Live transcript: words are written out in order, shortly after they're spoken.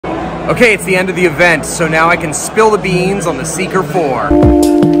Okay, it's the end of the event, so now I can spill the beans on the Seeker 4.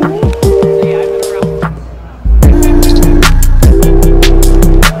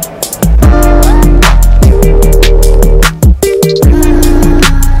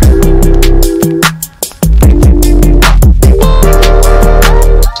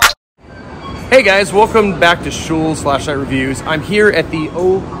 Hey guys, welcome back to Schul's Flashlight Reviews. I'm here at the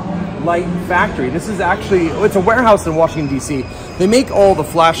Olight factory. This is actually, it's a warehouse in Washington, D.C. They make all the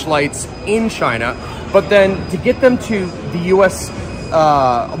flashlights in China, but then to get them to the U.S.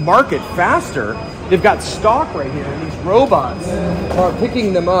 Market faster, they've got stock right here, and these robots are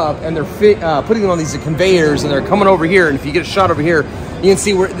picking them up, and they're putting them on these conveyors, and they're coming over here, and if you get a shot over here, you can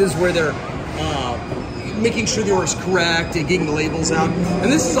see where this is where they're making sure the order's correct and getting the labels out.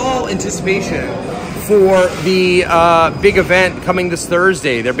 And this is all anticipation for the big event coming this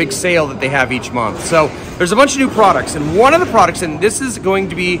Thursday, their big sale that they have each month. So there's a bunch of new products, and one of the products, and this is going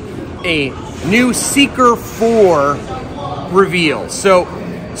to be a new Seeker 4 reveal. So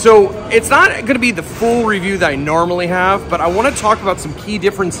it's not going to be the full review that I normally have, but I want to talk about some key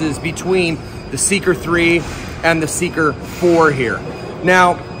differences between the Seeker 3 and the Seeker 4 here.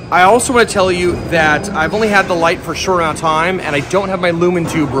 Now, I also want to tell you that I've only had the light for a short amount of time, and I don't have my lumen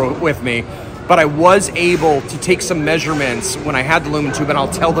tube with me, but I was able to take some measurements when I had the lumen tube, and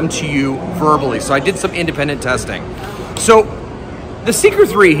I'll tell them to you verbally. So I did some independent testing. So the Seeker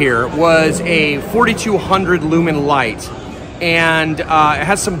 3 here was a 4200 lumen light, and it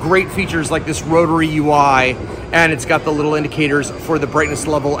has some great features like this rotary UI, and it's got the little indicators for the brightness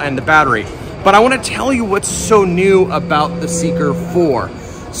level and the battery. But I want to tell you what's so new about the Seeker 4.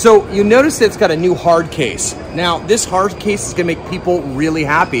 So you notice that it's got a new hard case. Now, this hard case is gonna make people really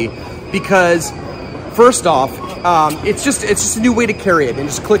happy because first off, it's just a new way to carry it. It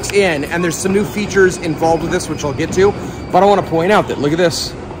just clicks in, and there's some new features involved with this, which I'll get to. But I wanna point out that, look at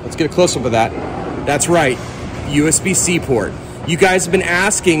this. Let's get a close-up of that. That's right, USB-C port. You guys have been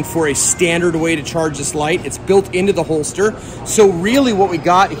asking for a standard way to charge this light. It's built into the holster. So really what we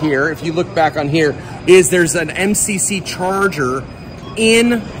got here, if you look back on here, is there's an MCC charger in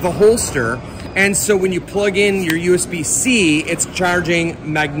the holster, and so when you plug in your USB-C, it's charging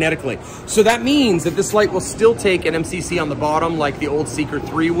magnetically. So that means that this light will still take an MCC on the bottom like the old Seeker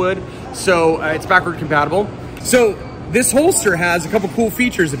 3 would, so it's backward compatible. So this holster has a couple cool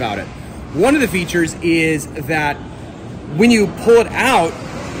features about it. One of the features is that when you pull it out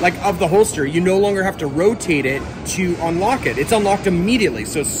of the holster, you no longer have to rotate it to unlock it. It's unlocked immediately.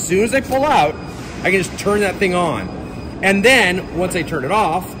 So as soon as I pull out, I can just turn that thing on. And then, once I turn it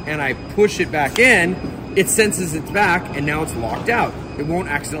off and I push it back in, it senses it's back, and now it's locked out. It won't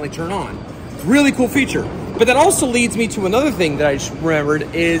accidentally turn on. Really cool feature. But that also leads me to another thing that I just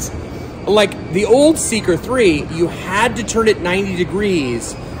remembered is, like the old Seeker 3, you had to turn it 90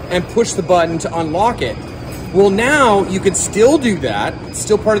 degrees and push the button to unlock it. Well, now you can still do that. It's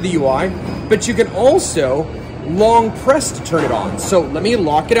still part of the UI, but you can also long press to turn it on. So let me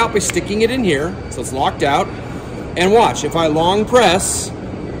lock it out by sticking it in here. So it's locked out. And watch, if I long press,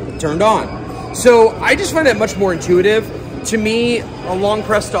 it turned on. So I just find that much more intuitive. To me, a long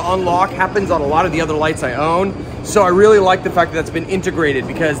press to unlock happens on a lot of the other lights I own. So I really like the fact that that's been integrated,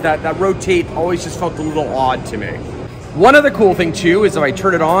 because that rotate always just felt a little odd to me. One other cool thing too is if I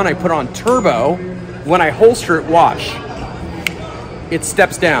turn it on, I put on turbo. When I holster it, watch, it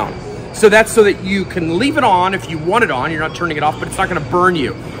steps down. So that's so that you can leave it on if you want it on, you're not turning it off, but it's not gonna burn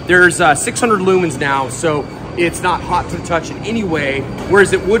you. There's 600 lumens now, so it's not hot to the touch in any way,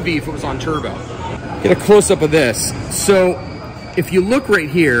 whereas it would be if it was on turbo. Get a close-up of this. So if you look right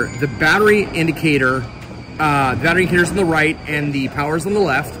here, the battery indicator's on the right and the power's on the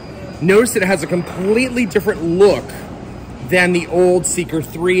left. Notice that it has a completely different look than the old Seeker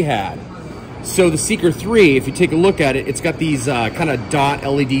 3 had. So the Seeker 3, if you take a look at it, it's got these kind of dot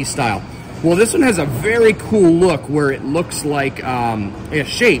LED style. Well, this one has a very cool look where it looks like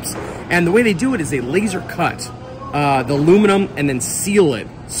shapes. And the way they do it is they laser cut the aluminum and then seal it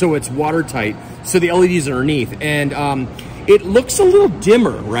so it's watertight, so the LEDs are underneath. And it looks a little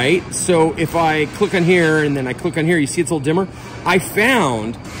dimmer, right? So if I click on here and then I click on here, you see it's a little dimmer. I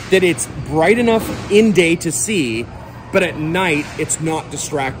found that it's bright enough in day to see, but at night it's not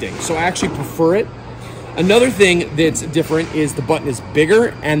distracting. So I actually prefer it. Another thing that's different is the button is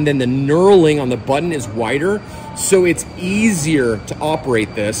bigger, and then the knurling on the button is wider, so it's easier to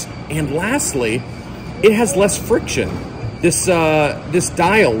operate this. And lastly, it has less friction. This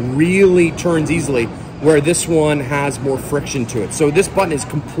dial really turns easily, where this one has more friction to it. So this button is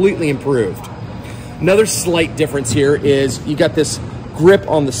completely improved. Another slight difference here is you got this grip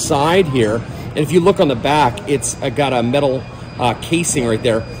on the side here, and if you look on the back, it's got a metal casing right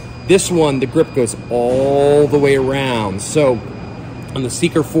there. This one, the grip goes all the way around. So on the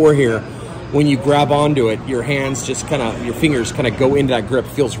Seeker 4 here, when you grab onto it, your hands just your fingers kind of go into that grip.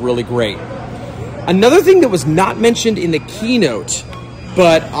 It feels really great. Another thing that was not mentioned in the keynote,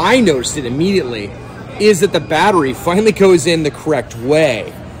 but I noticed it immediately, is that the battery finally goes in the correct way.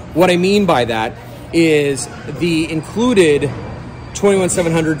 What I mean by that is the included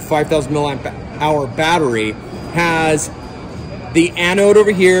 21700 5000 milliamp hour battery has the anode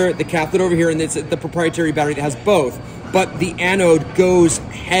over here, the cathode over here, and it's the proprietary battery that has both. But the anode goes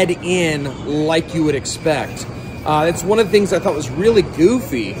head in like you would expect. It's one of the things I thought was really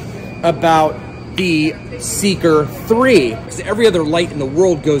goofy about the Seeker 3, because every other light in the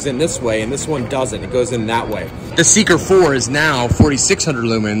world goes in this way, and this one doesn't. It goes in that way. The Seeker 4 is now 4600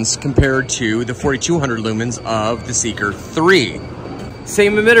 lumens compared to the 4200 lumens of the Seeker 3.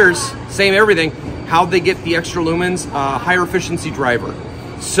 Same emitters, same everything. How'd they get the extra lumens? Higher efficiency driver.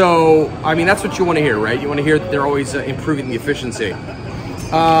 So, I mean, that's what you want to hear, right? You want to hear that they're always improving the efficiency.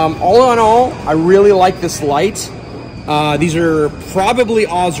 All in all, I really like this light. These are probably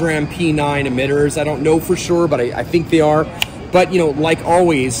Osram P9 emitters. I don't know for sure, but I think they are. But, you know, like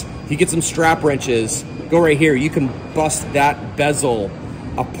always, if you get some strap wrenches, go right here. You can bust that bezel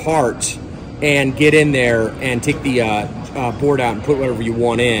apart and get in there and take the board out and put whatever you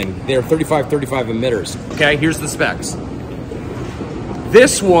want in. They're 35 emitters. Okay, here's the specs.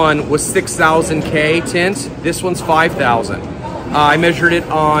 This one was 6000K tint. This one's 5000. I measured it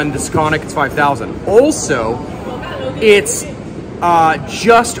on the Sekonic, it's 5000. Also, it's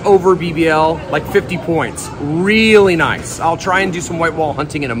just over BBL, like 50 points. Really nice. I'll try and do some white wall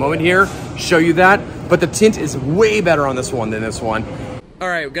hunting in a moment here, show you that. But the tint is way better on this one than this one. All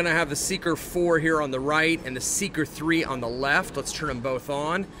right, we're gonna have the Seeker 4 here on the right and the Seeker 3 on the left. Let's turn them both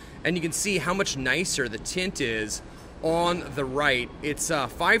on. And you can see how much nicer the tint is on the right. It's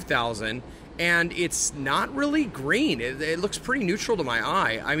 5000 and it's not really green. It looks pretty neutral to my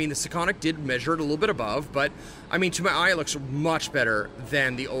eye. I mean, the Sekonic did measure it a little bit above, but I mean, to my eye, it looks much better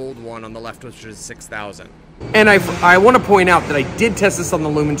than the old one on the left, which is 6000. And I want to point out that I did test this on the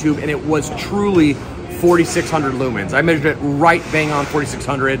lumen tube, and it was truly 4600 lumens. I measured it right bang on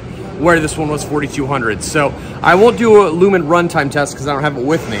 4600, where this one was 4200. So I won't do a lumen runtime test because I don't have it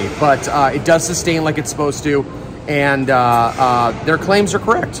with me, but it does sustain like it's supposed to. And their claims are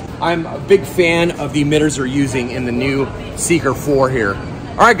correct. I'm a big fan of the emitters they're using in the new Seeker 4 here.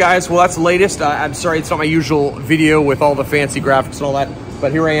 All right, guys, well, that's the latest. I'm sorry it's not my usual video with all the fancy graphics and all that,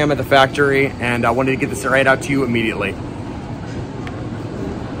 but here I am at the factory, and I wanted to get this right out to you immediately.